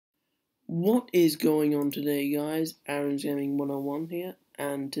What is going on today, guys? Aaron's Gaming 101 here,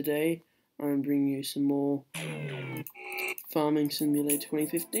 and today I'm bringing you some more Farming Simulator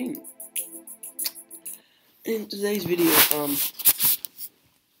 2015. In today's video,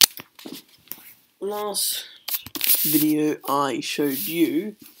 last video I showed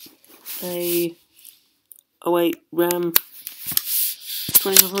you a Ram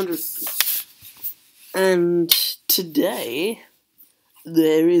 2500, and today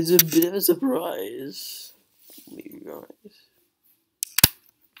there is a bit of a surprise for you guys.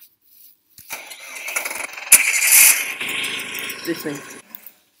 This thing.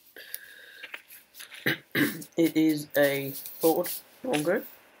 It is a Ford Bronco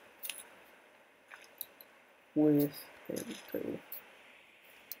with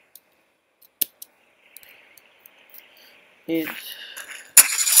it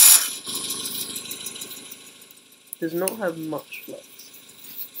does not have much flex,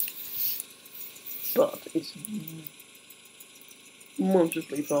 but it's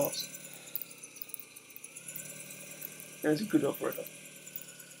monstrously fast and it's a good operator.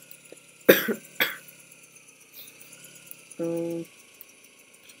 Sorry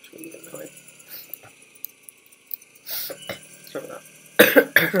about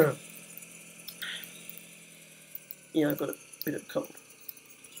that. Yeah, I got a bit of cold.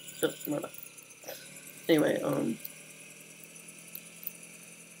 Doesn't matter. Anyway,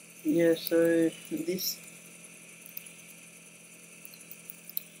 yeah, so this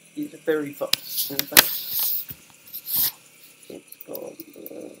is very fast. In fact, it's got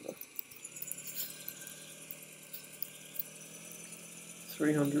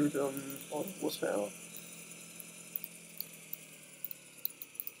 300 odd horsepower.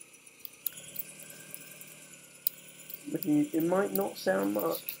 It might not sound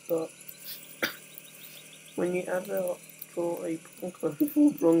much, but when you add it up for a full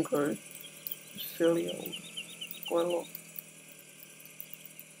Bronco, it's fairly old. Quite a lot.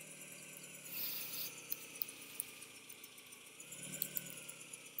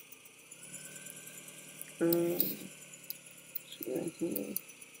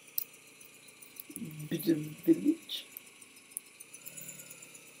 Bit of village.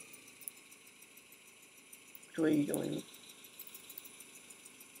 Which way are you going?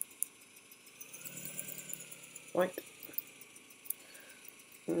 Right.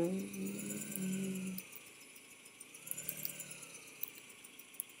 I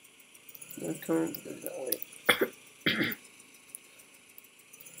can't go that way.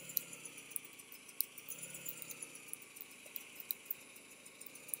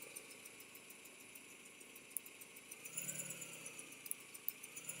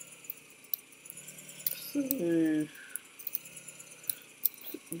 So,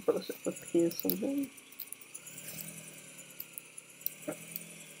 bus up here somehow.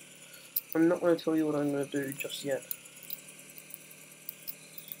 I'm not going to tell you what I'm going to do just yet.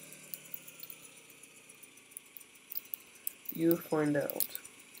 You'll find out. It's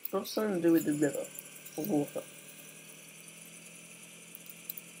got something to do with the river or water.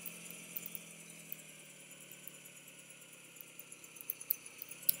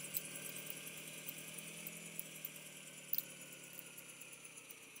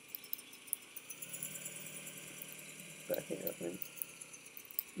 Back here, I think.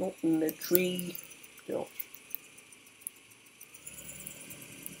 Not in the tree. Gosh.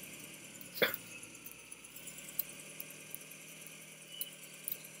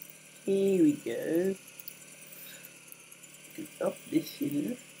 Here we go. Go up this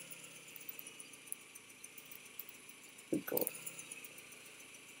hill. Oh god.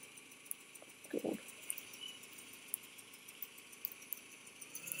 God.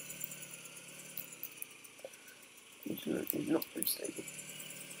 It's not very stable.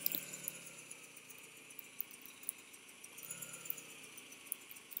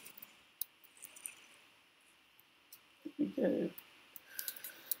 Here we go.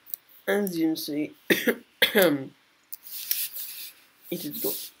 As you can see, it has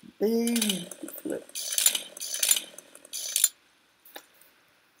got very good flex.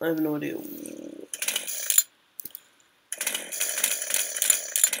 I have no idea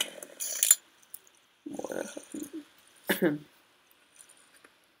what happened.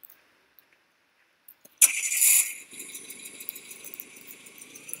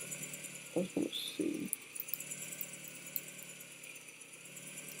 I just want to see.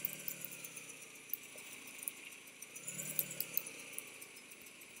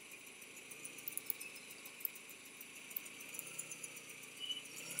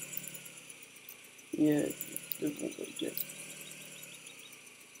 Yeah, it doesn't look like it.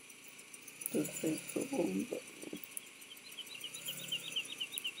 Does take the wrong button.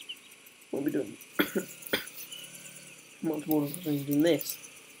 What are we doing? Much more things than this.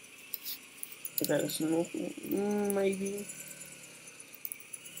 If that's not, maybe.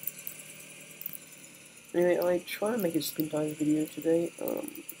 Anyway, I tried to make a skin tight video today,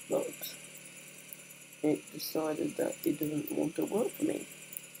 but it decided that it doesn't want to work for me.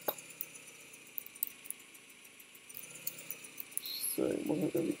 So I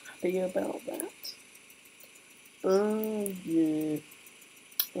wasn't really happy about that. Yeah,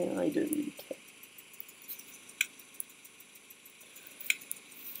 I don't really care.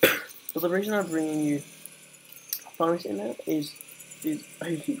 But the reason I'm bringing you Farming Sim now is I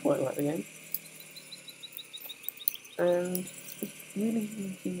really quite like the game. And it's really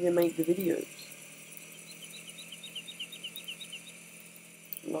easy to make the videos.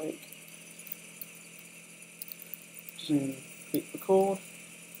 Like, just hit record.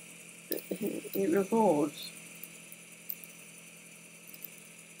 It records.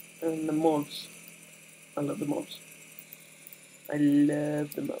 And the mods. I love the mods. I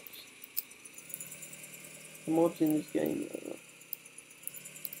love the mods. The mods in this game.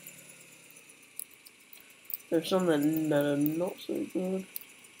 There are some that are not so good.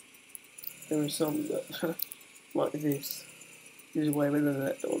 There are some that, like this, is way better than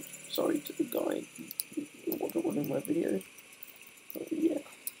that dodge. Sorry to the guy who was in my video. But yeah.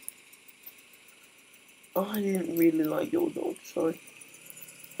 I didn't really like your dodge, sorry.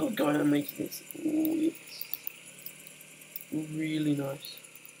 The guy that makes this, ooh, it's really nice.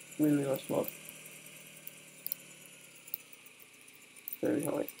 Really nice mod. Very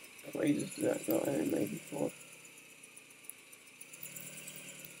high praises to that guy who made this mod.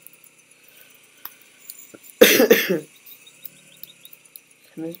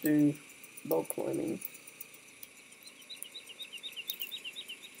 Can this do log climbing?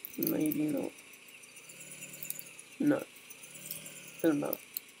 Maybe not. No. Doesn't matter.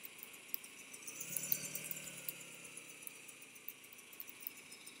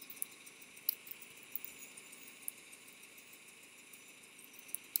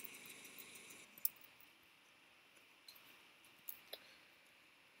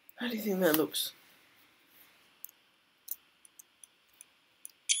 How do you think that looks?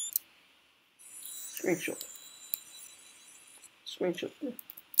 Screenshot. Screenshot. Yeah.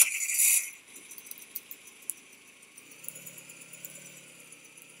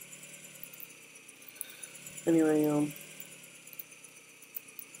 Anyway,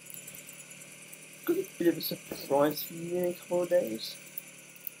 got a bit of a surprise for you in a couple of days.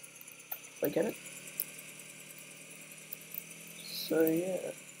 I get it. So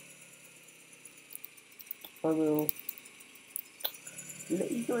yeah, I will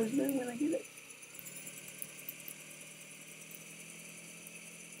let you guys know when I get it.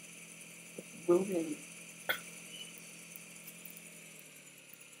 Will be.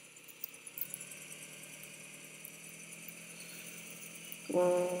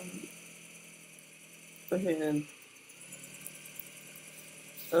 Okay then.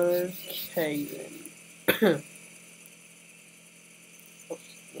 Okay then.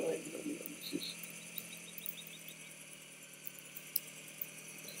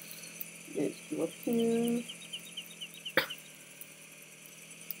 Let's go up here.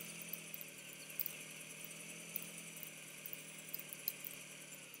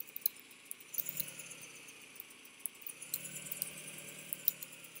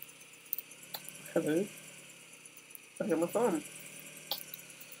 Hello. I got my phone.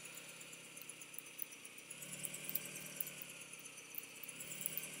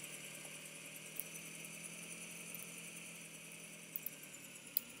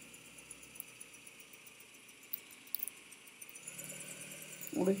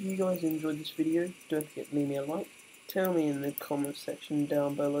 Well, if you guys enjoyed this video, don't forget to leave me a like. Tell me in the comments section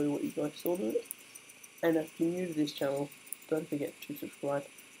down below what you guys thought of it. And if you're new to this channel, don't forget to subscribe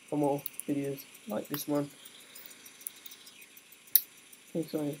for more videos like this one.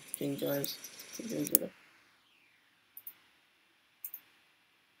 Thanks for watching, guys. See you later.